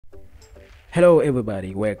Hello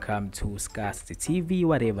everybody, welcome to Scarcity TV.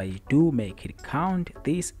 Whatever you do, make it count.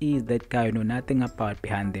 This is that guy who know nothing about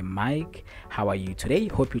behind the mic. How are you today?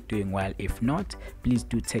 Hope you're doing well. If not, please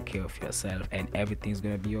do take care of yourself and everything's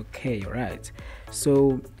gonna be okay. Right,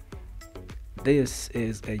 so this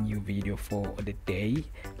is a new video for the day.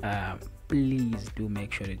 Please do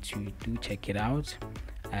make sure that you do check it out,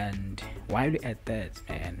 and while you're at that,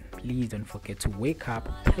 man, please don't forget to wake up,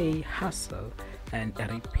 play, hustle and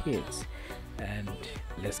repeat. And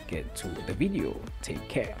let's get to the video. Take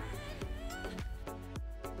care.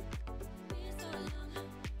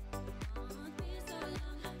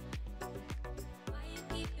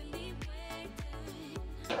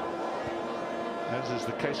 As is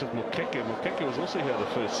the case with Mokeke. Mokeke was also here the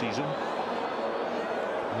first season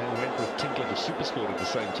and then went with Tinkler to Super Squad at the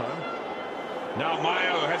same time. Now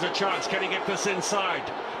Mayo has a chance. Can he get this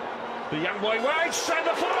inside? The young boy waits and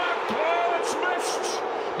the follow-up. Oh, it's missed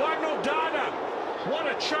by Nodada. What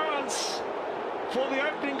a chance for the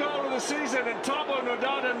opening goal of the season, and Thabo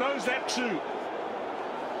Nodada knows that too.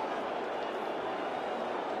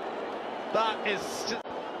 That is just,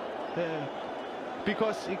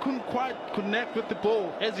 because he couldn't quite connect with the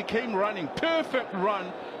ball as he came running. Perfect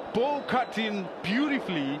run, ball cut in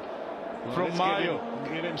beautifully from Mayo.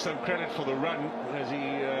 Give him some credit for the run as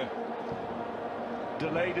he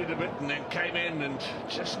delayed it a bit and then came in and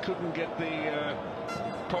just couldn't get the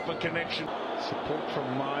proper connection. Support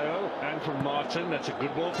from Mayo and from Martin. That's a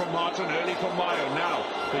good ball from Martin, early from Mayo. Now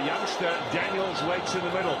the youngster Daniels waits in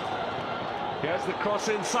the middle. Here's the cross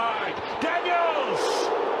inside. Daniels!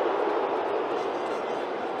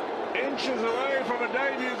 Inches away from a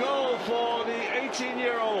debut goal for the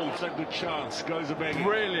 18-year-old. It's a good chance. Goes a begging.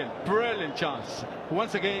 Brilliant chance.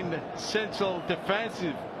 Once again, central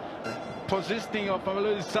defensive positioning of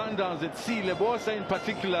Mamelodi Sundowns at sea. Lebosa in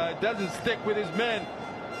particular doesn't stick with his men.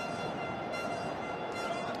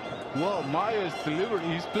 Well, Mayo is delivering.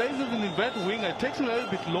 He's playing as an inverted winger. It takes him a little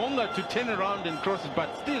bit longer to turn around and cross it,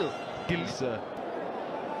 but still. There's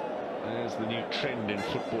the new trend in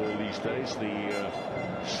football these days, the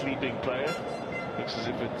sleeping player. Looks as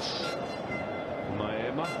if it's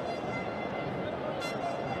Maema.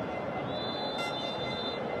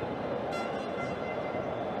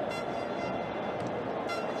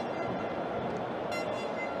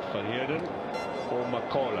 Van Heerden or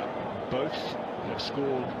Makola. Both have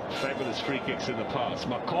scored fabulous free kicks in the past.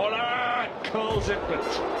 Makola curls it, but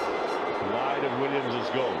wide of Williams'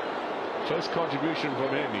 goal. First contribution from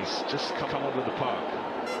him. He's just come onto the park.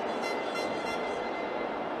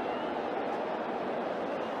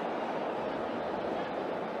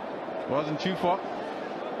 Wasn't too far.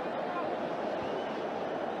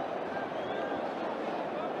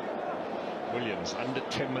 Williams, under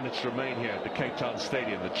 10 minutes remain here at the Cape Town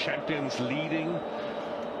Stadium. The champions leading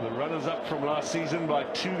the runners-up from last season by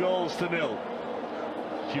 2-0.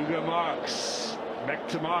 Hugo Marks back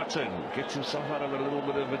to Martin, gets himself out of a little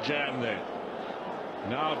bit of a jam there.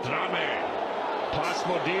 Now Drame, past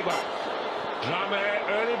Modiba. Drame,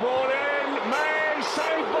 early ball in. May,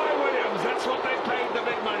 saved by Williams. That's what they paid the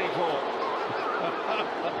big money for.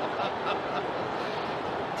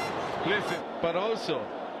 Listen, but also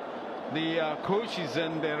the coaches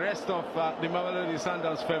and the rest of the Mamelodi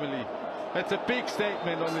Sundowns family. It's a big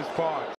statement on his part.